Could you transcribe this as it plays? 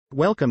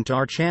Welcome to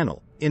our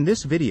channel. In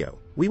this video,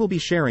 we will be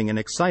sharing an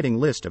exciting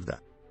list of the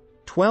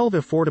 12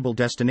 affordable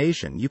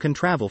destinations you can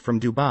travel from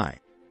Dubai.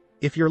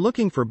 If you're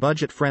looking for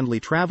budget-friendly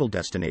travel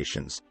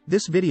destinations,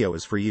 this video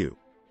is for you.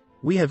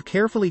 We have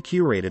carefully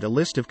curated a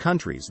list of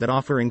countries that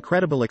offer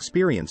incredible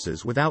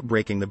experiences without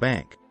breaking the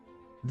bank.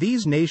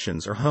 These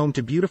nations are home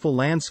to beautiful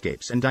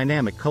landscapes and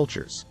dynamic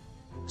cultures.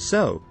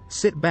 So,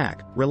 sit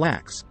back,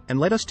 relax, and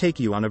let us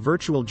take you on a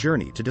virtual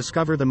journey to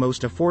discover the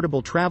most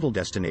affordable travel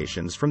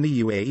destinations from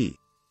the UAE.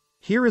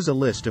 Here is a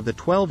list of the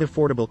 12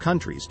 affordable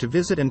countries to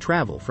visit and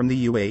travel from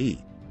the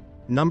UAE.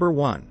 Number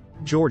 1.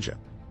 Georgia.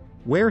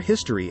 Where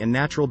history and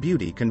natural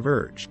beauty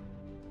converge.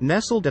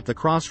 Nestled at the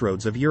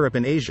crossroads of Europe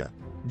and Asia,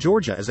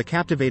 Georgia is a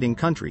captivating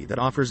country that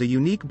offers a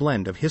unique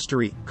blend of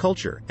history,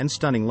 culture, and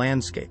stunning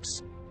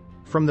landscapes.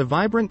 From the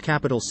vibrant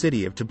capital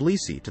city of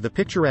Tbilisi to the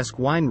picturesque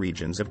wine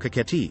regions of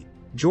Kakheti,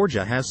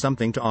 Georgia has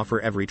something to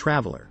offer every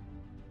traveler.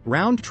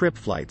 Round-trip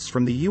flights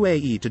from the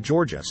UAE to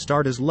Georgia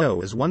start as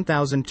low as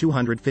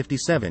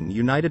 1,257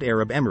 United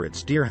Arab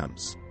Emirates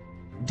dirhams.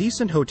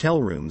 Decent hotel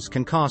rooms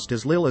can cost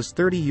as little as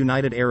 30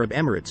 United Arab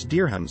Emirates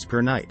dirhams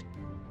per night.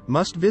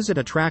 Must-visit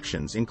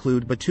attractions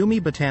include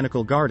Batumi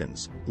Botanical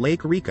Gardens,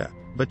 Lake Rika,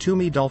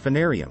 Batumi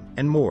Dolphinarium,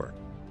 and more.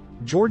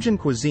 Georgian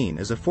cuisine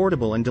is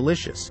affordable and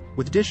delicious,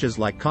 with dishes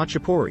like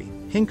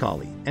khachapuri,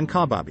 hinkali, and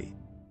kababi.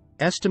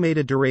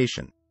 Estimated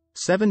duration: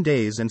 7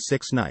 days and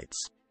 6 nights.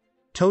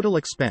 Total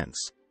expense: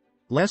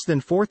 less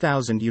than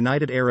 4,000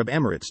 United Arab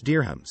Emirates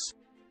dirhams.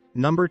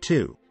 Number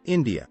 2.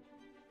 India.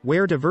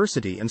 Where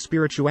diversity and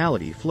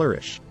spirituality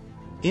flourish.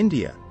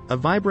 India, a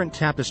vibrant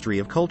tapestry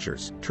of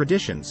cultures,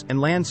 traditions, and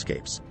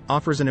landscapes,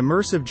 offers an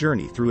immersive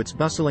journey through its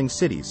bustling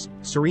cities,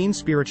 serene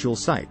spiritual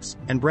sites,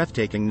 and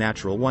breathtaking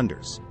natural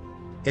wonders.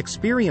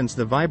 Experience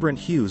the vibrant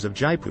hues of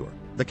Jaipur,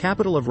 the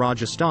capital of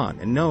Rajasthan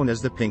and known as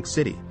the Pink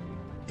City.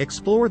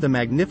 Explore the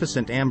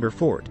magnificent Amber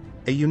Fort,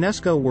 a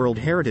UNESCO World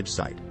Heritage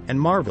Site, and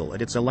marvel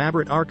at its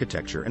elaborate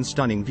architecture and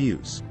stunning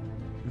views.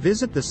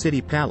 Visit the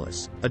City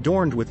Palace,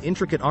 adorned with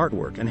intricate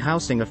artwork and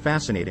housing a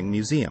fascinating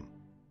museum.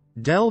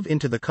 Delve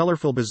into the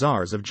colorful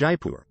bazaars of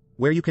Jaipur,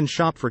 where you can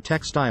shop for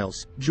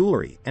textiles,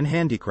 jewelry, and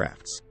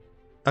handicrafts.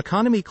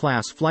 Economy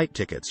class flight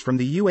tickets from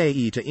the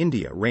UAE to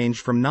India range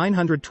from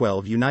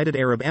 912 United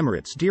Arab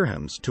Emirates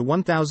dirhams to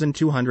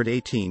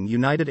 1,218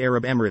 United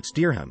Arab Emirates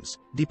dirhams,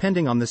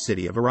 depending on the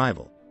city of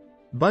arrival.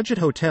 Budget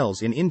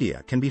hotels in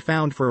India can be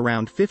found for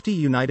around 50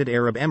 United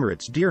Arab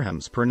Emirates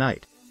dirhams per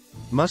night.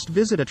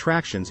 Must-visit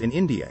attractions in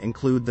India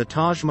include the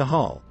Taj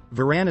Mahal,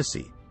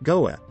 Varanasi,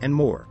 Goa, and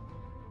more.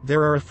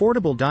 There are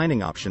affordable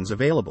dining options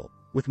available,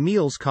 with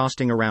meals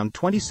costing around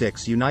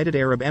 26 United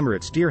Arab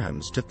Emirates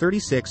dirhams to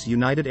 36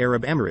 United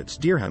Arab Emirates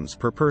dirhams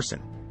per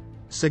person.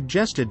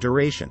 Suggested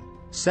duration: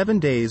 7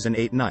 days and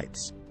 8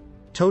 nights.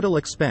 Total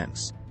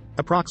expense: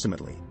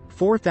 approximately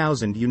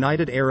 4,000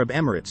 United Arab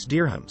Emirates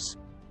dirhams.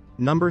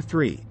 Number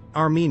 3.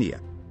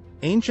 Armenia.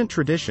 Ancient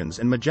traditions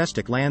and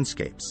majestic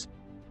landscapes.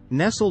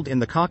 Nestled in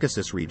the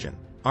Caucasus region,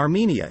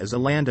 Armenia is a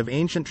land of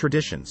ancient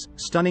traditions,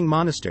 stunning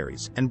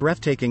monasteries, and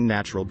breathtaking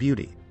natural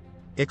beauty.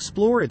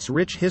 Explore its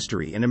rich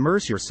history and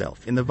immerse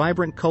yourself in the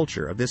vibrant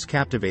culture of this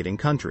captivating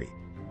country.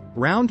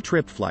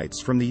 Round-trip flights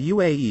from the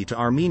UAE to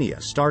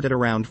Armenia start at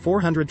around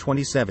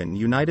 427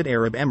 United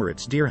Arab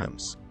Emirates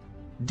dirhams.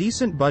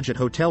 Decent budget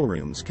hotel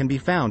rooms can be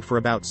found for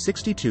about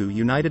 62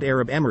 United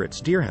Arab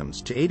Emirates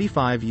dirhams to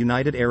 85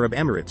 United Arab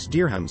Emirates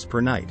dirhams per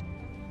night.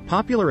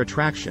 Popular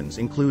attractions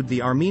include the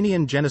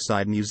Armenian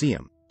Genocide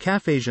Museum,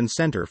 Caucasian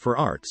Center for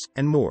Arts,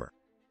 and more.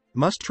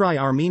 Must-try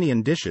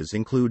Armenian dishes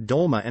include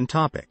dolma and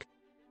topik.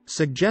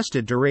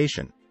 Suggested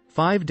duration: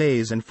 5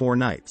 days and 4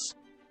 nights.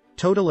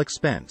 Total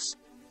expense: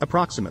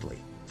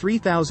 approximately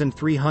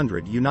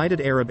 3,300 United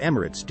Arab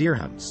Emirates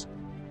dirhams.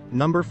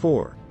 Number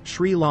 4.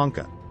 Sri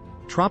Lanka.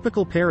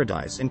 Tropical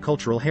paradise and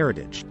cultural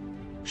heritage.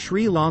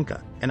 Sri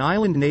Lanka, an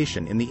island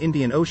nation in the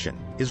Indian Ocean,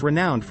 is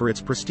renowned for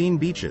its pristine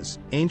beaches,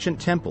 ancient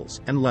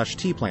temples, and lush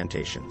tea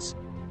plantations.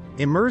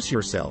 Immerse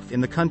yourself in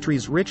the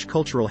country's rich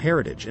cultural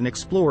heritage and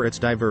explore its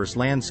diverse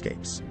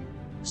landscapes.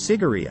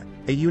 Sigiriya,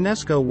 a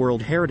UNESCO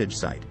World Heritage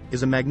Site,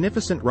 is a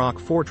magnificent rock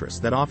fortress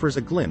that offers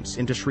a glimpse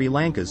into Sri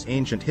Lanka's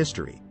ancient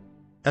history.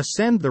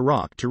 Ascend the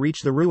rock to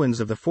reach the ruins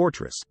of the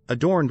fortress,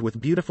 adorned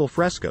with beautiful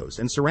frescoes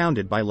and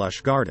surrounded by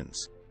lush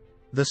gardens.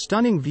 The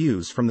stunning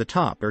views from the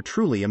top are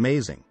truly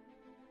amazing.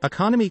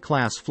 Economy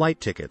class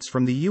flight tickets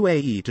from the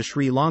UAE to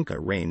Sri Lanka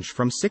range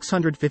from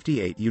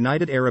 658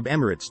 United Arab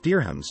Emirates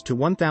dirhams to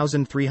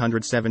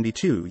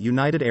 1,372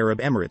 United Arab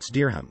Emirates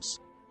dirhams.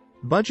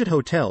 Budget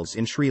hotels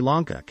in Sri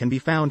Lanka can be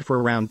found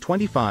for around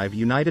 25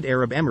 United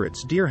Arab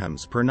Emirates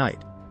dirhams per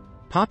night.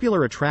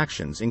 Popular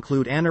attractions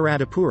include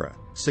Anuradhapura,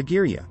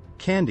 Sigiriya,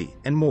 Kandy,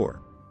 and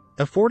more.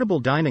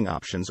 Affordable dining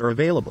options are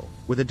available,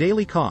 with a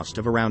daily cost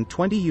of around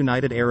 20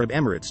 United Arab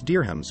Emirates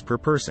dirhams per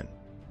person.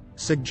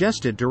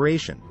 Suggested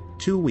duration: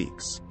 2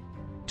 weeks.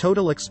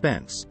 Total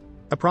expense: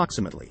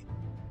 approximately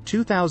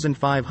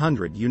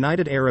 2,500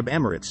 United Arab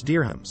Emirates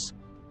dirhams.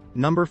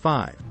 Number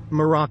 5.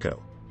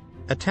 Morocco.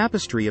 A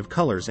tapestry of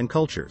colors and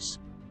cultures.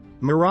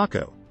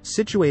 Morocco,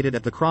 Situated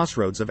at the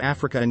crossroads of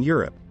Africa and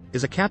Europe,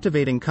 is a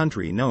captivating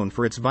country known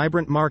for its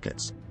vibrant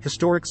markets,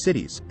 historic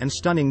cities, and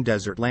stunning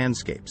desert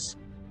landscapes.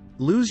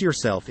 Lose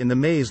yourself in the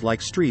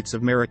maze-like streets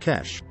of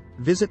Marrakesh,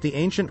 visit the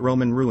ancient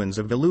Roman ruins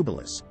of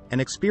Volubilis,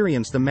 and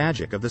experience the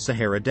magic of the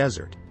Sahara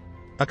Desert.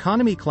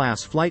 Economy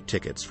class flight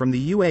tickets from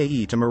the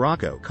UAE to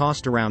Morocco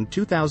cost around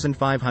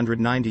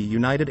 2,590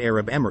 United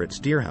Arab Emirates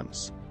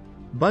dirhams.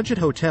 Budget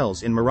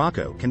hotels in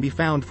Morocco can be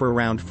found for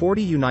around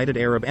 40 United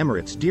Arab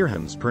Emirates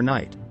dirhams per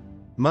night.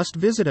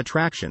 Must-visit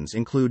attractions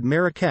include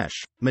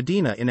Marrakesh,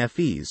 Medina in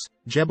Fez,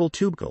 Jebel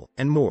Toubkal,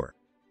 and more.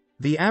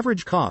 The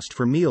average cost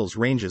for meals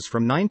ranges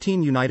from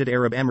 19 United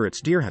Arab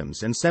Emirates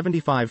dirhams and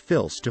 75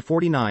 fils to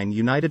 49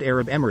 United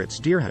Arab Emirates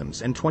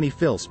dirhams and 20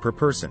 fils per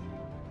person.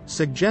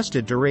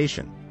 Suggested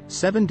duration: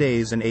 7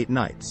 days and 8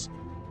 nights.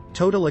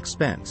 Total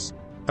expense: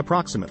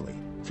 approximately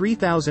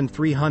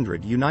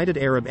 3,300 United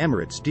Arab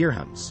Emirates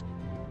dirhams.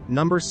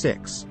 Number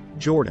 6.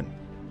 Jordan.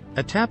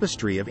 A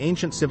tapestry of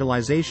ancient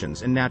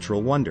civilizations and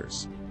natural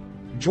wonders.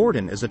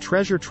 Jordan is a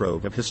treasure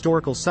trove of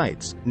historical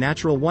sites,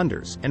 natural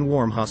wonders, and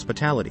warm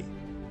hospitality.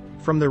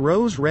 From the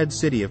rose-red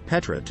city of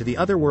Petra to the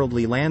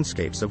otherworldly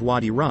landscapes of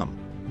Wadi Rum,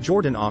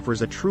 Jordan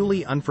offers a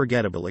truly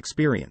unforgettable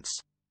experience.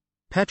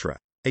 Petra,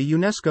 a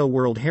UNESCO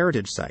World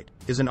Heritage Site,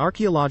 is an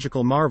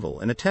archaeological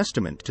marvel and a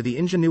testament to the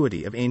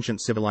ingenuity of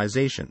ancient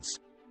civilizations.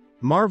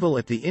 Marvel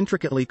at the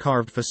intricately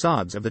carved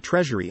facades of the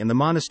treasury and the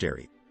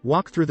monastery,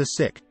 walk through the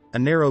Sikh, a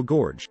narrow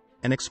gorge,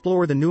 and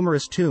explore the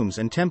numerous tombs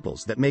and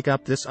temples that make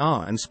up this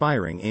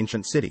awe-inspiring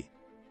ancient city.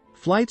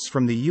 Flights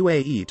from the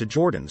UAE to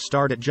Jordan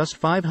start at just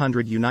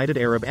 500 United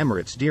Arab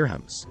Emirates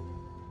dirhams.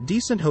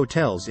 Decent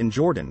hotels in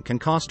Jordan can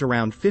cost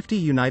around 50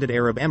 United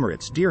Arab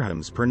Emirates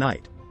dirhams per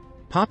night.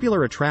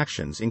 Popular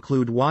attractions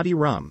include Wadi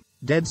Rum,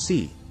 Dead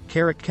Sea,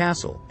 Karak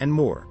Castle, and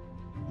more.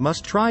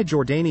 Must-try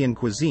Jordanian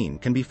cuisine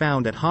can be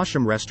found at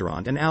Hashim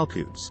Restaurant and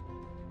Al-Quds.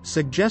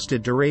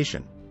 Suggested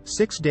duration: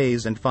 6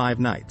 days and 5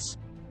 nights.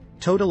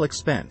 Total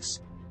expense: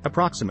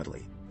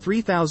 approximately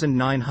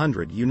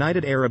 3,900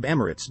 United Arab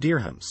Emirates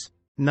dirhams.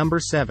 Number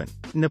 7.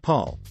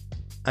 Nepal.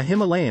 A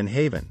Himalayan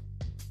haven.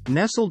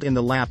 Nestled in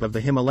the lap of the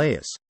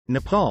Himalayas,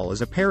 Nepal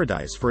is a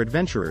paradise for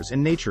adventurers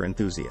and nature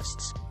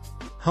enthusiasts.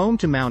 Home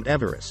to Mount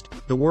Everest,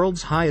 the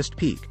world's highest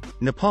peak,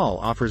 Nepal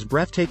offers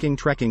breathtaking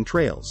trekking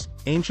trails,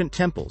 ancient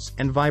temples,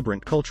 and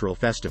vibrant cultural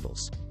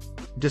festivals.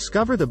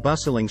 Discover the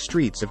bustling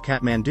streets of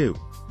Kathmandu,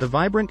 the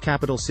vibrant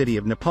capital city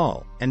of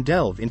Nepal, and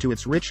delve into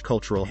its rich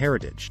cultural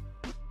heritage.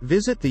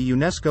 Visit the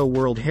UNESCO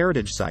World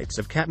Heritage Sites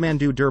of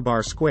Kathmandu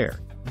Durbar Square,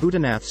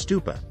 Bhutanath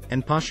Stupa,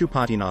 and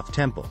Pashupatinath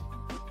Temple.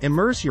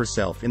 Immerse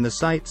yourself in the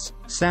sights,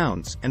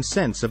 sounds, and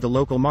scents of the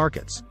local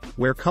markets,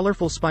 where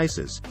colorful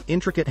spices,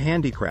 intricate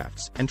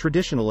handicrafts, and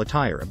traditional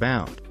attire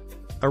abound.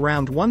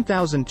 Around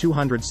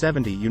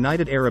 1,270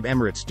 United Arab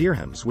Emirates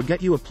dirhams would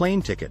get you a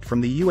plane ticket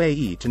from the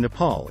UAE to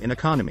Nepal in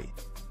economy.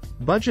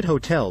 Budget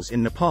hotels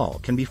in Nepal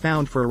can be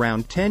found for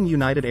around 10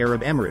 United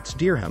Arab Emirates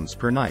dirhams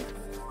per night.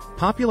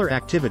 Popular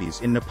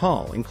activities in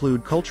Nepal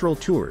include cultural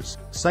tours,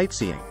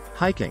 sightseeing,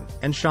 hiking,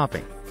 and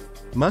shopping.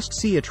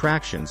 Must-see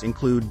attractions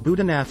include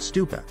Bhutanath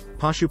Stupa,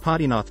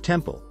 Pashupatinath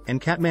Temple,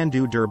 and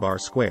Kathmandu Durbar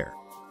Square.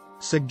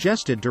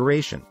 Suggested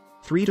duration: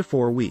 3 to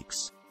 4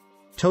 weeks.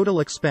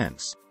 Total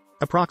expense: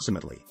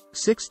 approximately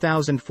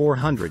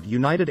 6,400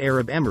 United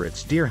Arab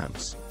Emirates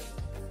dirhams.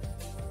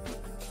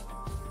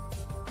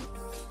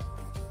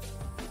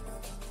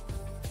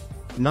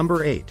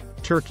 Number 8.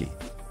 Turkey.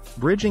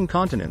 Bridging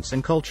continents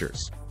and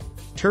cultures.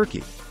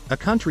 Turkey, a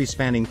country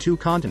spanning 2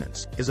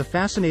 continents, is a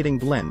fascinating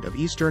blend of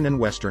Eastern and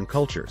Western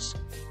cultures.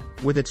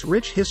 With its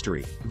rich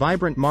history,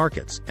 vibrant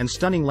markets, and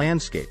stunning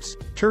landscapes,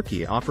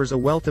 Turkey offers a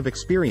wealth of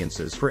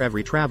experiences for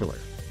every traveler.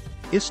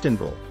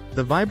 Istanbul,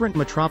 the vibrant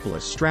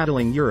metropolis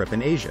straddling Europe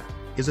and Asia,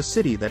 is a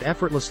city that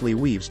effortlessly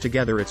weaves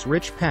together its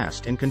rich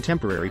past and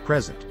contemporary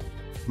present.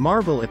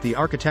 Marvel at the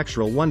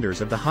architectural wonders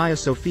of the Hagia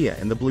Sophia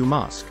and the Blue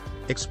Mosque,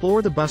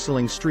 explore the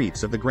bustling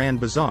streets of the Grand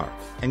Bazaar,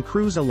 and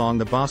cruise along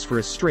the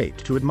Bosphorus Strait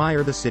to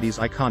admire the city's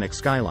iconic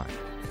skyline.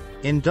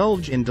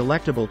 Indulge in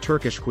delectable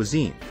Turkish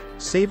cuisine,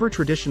 savor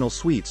traditional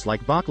sweets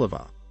like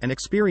baklava, and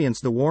experience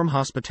the warm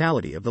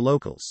hospitality of the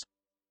locals.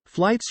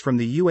 Flights from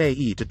the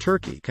UAE to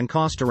Turkey can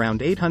cost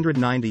around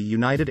 890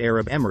 United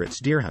Arab Emirates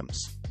dirhams.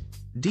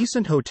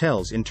 Decent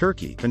hotels in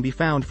Turkey can be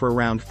found for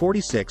around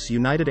 46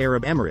 United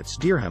Arab Emirates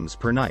dirhams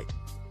per night.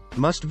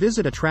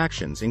 Must-visit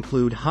attractions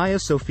include Hagia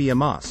Sophia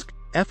Mosque,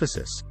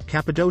 Ephesus,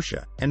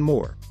 Cappadocia, and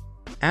more.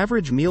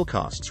 Average meal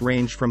costs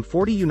range from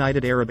 40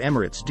 United Arab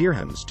Emirates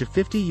dirhams to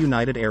 50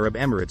 United Arab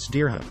Emirates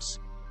dirhams.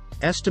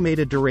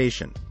 Estimated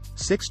duration: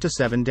 6 to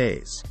 7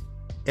 days.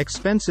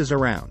 Expenses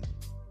around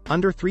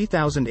under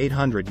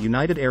 3,800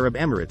 United Arab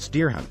Emirates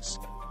dirhams.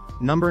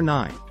 Number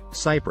 9.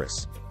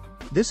 Cyprus.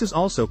 This is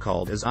also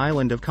called as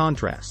Island of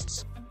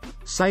Contrasts.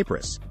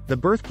 Cyprus, the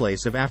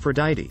birthplace of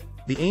Aphrodite,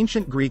 the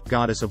ancient Greek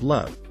goddess of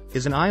love,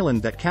 is an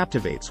island that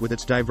captivates with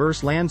its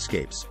diverse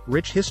landscapes,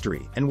 rich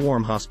history, and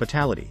warm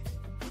hospitality.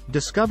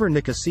 Discover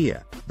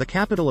Nicosia, the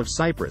capital of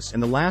Cyprus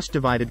and the last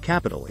divided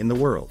capital in the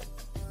world.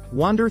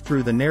 Wander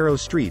through the narrow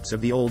streets of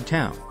the old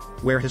town,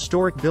 where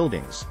historic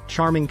buildings,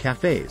 charming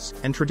cafes,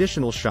 and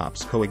traditional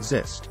shops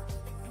coexist.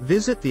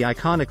 Visit the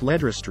iconic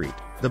Ledra Street,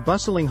 the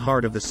bustling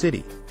heart of the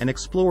city, and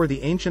explore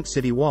the ancient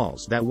city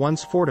walls that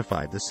once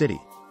fortified the city.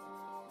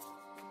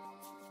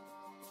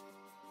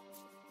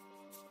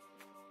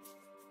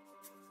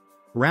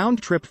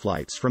 Round-trip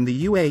flights from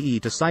the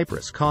UAE to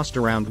Cyprus cost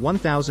around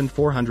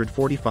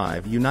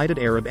 1,445 United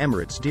Arab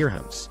Emirates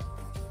dirhams.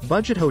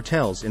 Budget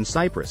hotels in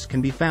Cyprus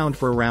can be found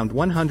for around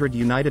 100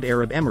 United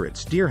Arab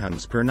Emirates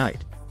dirhams per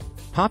night.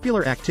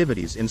 Popular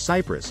activities in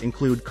Cyprus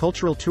include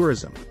cultural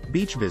tourism,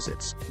 beach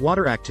visits,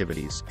 water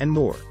activities, and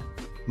more.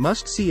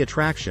 Must-see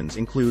attractions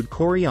include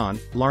Kourion,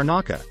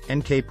 Larnaca,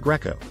 and Cape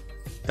Greco.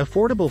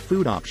 Affordable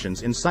food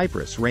options in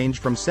Cyprus range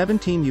from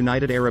 17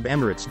 United Arab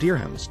Emirates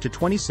dirhams to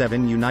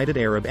 27 United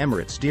Arab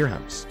Emirates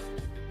dirhams.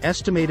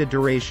 Estimated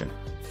duration: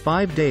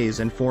 5 days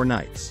and 4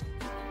 nights.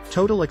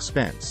 Total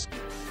expense: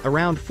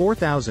 around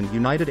 4,000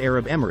 United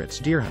Arab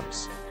Emirates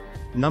dirhams.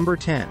 Number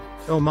 10.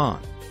 Oman.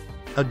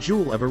 A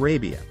jewel of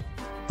Arabia.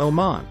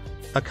 Oman,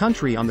 a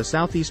country on the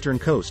southeastern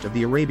coast of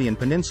the Arabian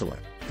Peninsula,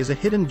 is a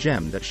hidden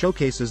gem that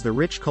showcases the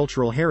rich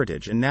cultural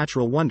heritage and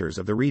natural wonders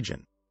of the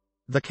region.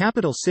 The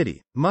capital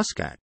city,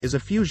 Muscat, is a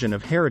fusion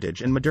of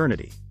heritage and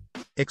modernity.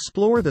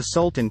 Explore the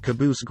Sultan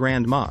Qaboos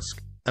Grand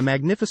Mosque, a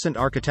magnificent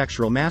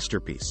architectural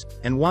masterpiece,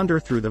 and wander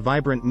through the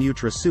vibrant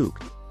Mutra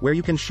Souk, where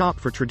you can shop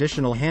for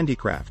traditional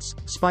handicrafts,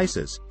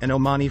 spices, and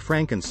Omani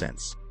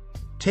frankincense.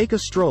 Take a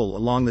stroll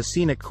along the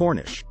scenic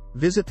Corniche,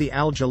 visit the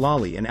Al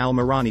Jalali and Al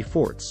Marani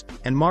forts,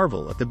 and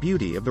marvel at the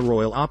beauty of the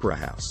Royal Opera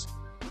House.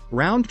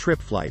 Round-trip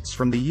flights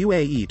from the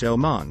UAE to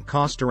Oman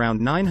cost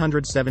around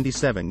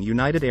 977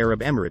 United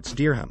Arab Emirates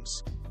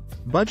dirhams.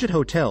 Budget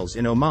hotels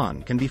in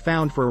Oman can be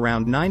found for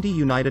around 90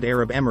 United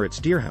Arab Emirates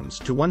dirhams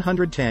to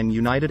 110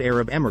 United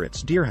Arab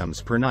Emirates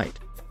dirhams per night.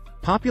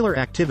 Popular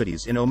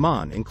activities in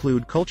Oman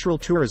include cultural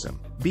tourism,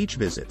 beach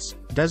visits,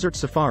 desert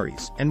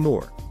safaris, and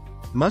more.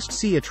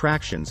 Must-see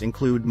attractions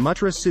include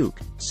Mutra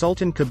Souk,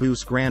 Sultan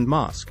Qaboos Grand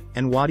Mosque,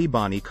 and Wadi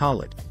Bani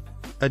Khalid.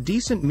 A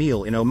decent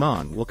meal in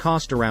Oman will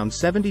cost around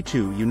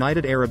 72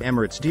 United Arab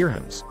Emirates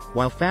dirhams,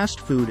 while fast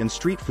food and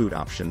street food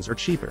options are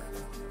cheaper.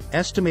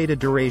 Estimated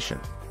duration: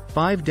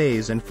 5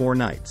 days and 4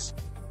 nights.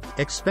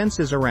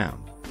 Expenses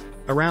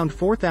around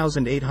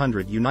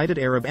 4,800 United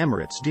Arab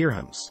Emirates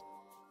dirhams.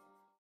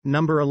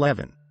 Number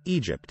 11.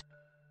 Egypt.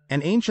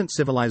 An ancient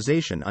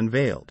civilization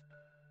unveiled.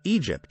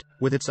 Egypt,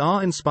 with its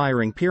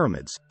awe-inspiring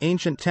pyramids,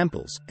 ancient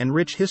temples, and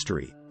rich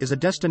history, is a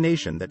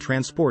destination that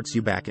transports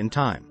you back in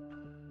time.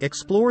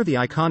 Explore the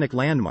iconic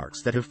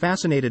landmarks that have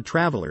fascinated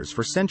travelers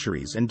for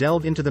centuries and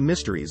delve into the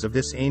mysteries of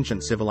this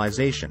ancient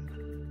civilization.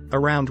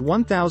 Around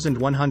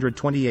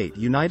 1,128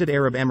 United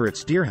Arab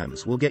Emirates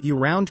dirhams will get you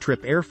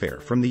round-trip airfare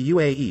from the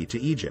UAE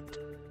to Egypt.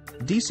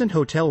 Decent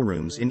hotel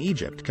rooms in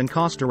Egypt can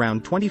cost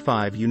around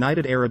 25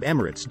 United Arab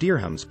Emirates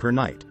dirhams per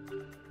night.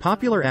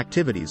 Popular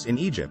activities in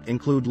Egypt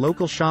include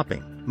local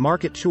shopping,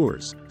 market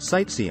tours,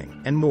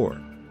 sightseeing, and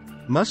more.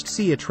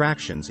 Must-see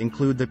attractions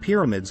include the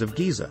Pyramids of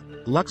Giza,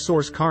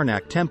 Luxor's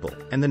Karnak Temple,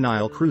 and the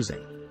Nile cruising.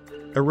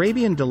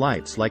 Arabian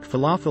delights like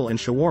falafel and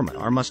shawarma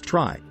are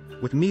must-try,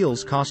 with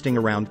meals costing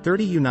around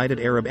 30 United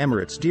Arab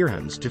Emirates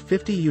dirhams to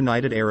 50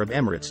 United Arab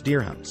Emirates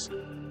dirhams.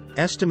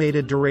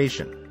 Estimated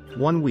duration: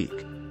 1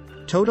 week.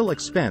 Total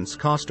expense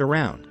cost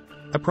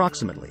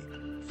approximately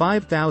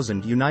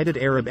 5,000 United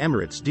Arab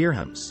Emirates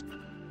dirhams.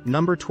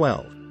 Number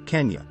 12.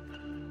 Kenya.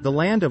 The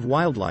land of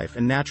wildlife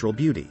and natural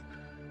beauty.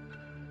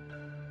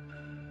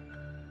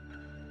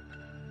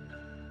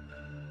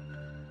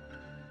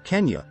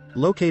 Kenya,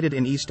 located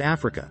in East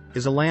Africa,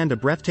 is a land of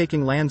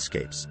breathtaking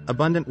landscapes,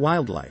 abundant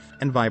wildlife,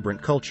 and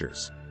vibrant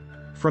cultures.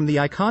 From the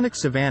iconic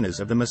savannas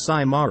of the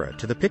Masai Mara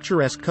to the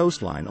picturesque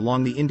coastline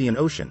along the Indian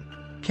Ocean,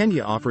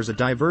 Kenya offers a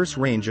diverse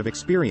range of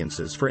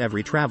experiences for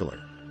every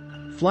traveler.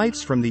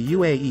 Flights from the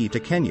UAE to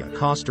Kenya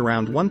cost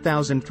around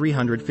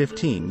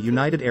 1,315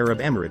 United Arab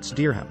Emirates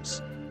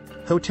dirhams.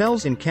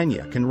 Hotels in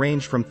Kenya can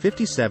range from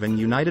 57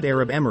 United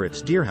Arab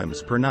Emirates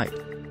dirhams per night.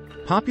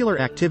 Popular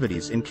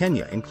activities in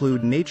Kenya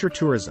include nature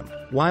tourism,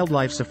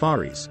 wildlife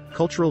safaris,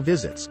 cultural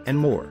visits, and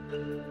more.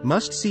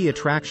 Must-see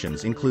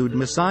attractions include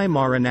Masai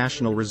Mara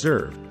National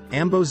Reserve,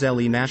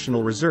 Amboseli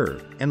National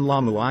Reserve, and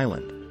Lamu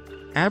Island.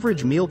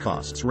 Average meal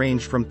costs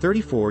range from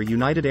 34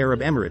 United Arab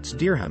Emirates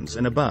dirhams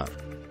and above.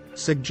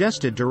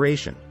 Suggested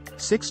duration: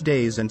 6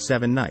 days and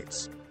 7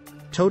 nights.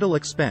 Total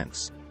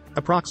expense: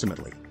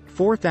 approximately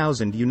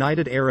 4,000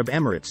 United Arab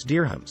Emirates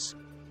dirhams.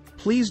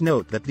 Please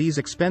note that these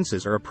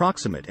expenses are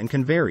approximate and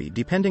can vary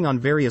depending on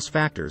various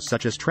factors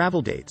such as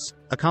travel dates,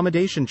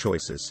 accommodation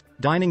choices,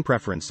 dining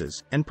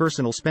preferences, and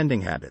personal spending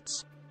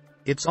habits.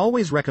 It's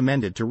always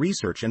recommended to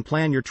research and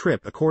plan your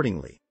trip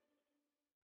accordingly.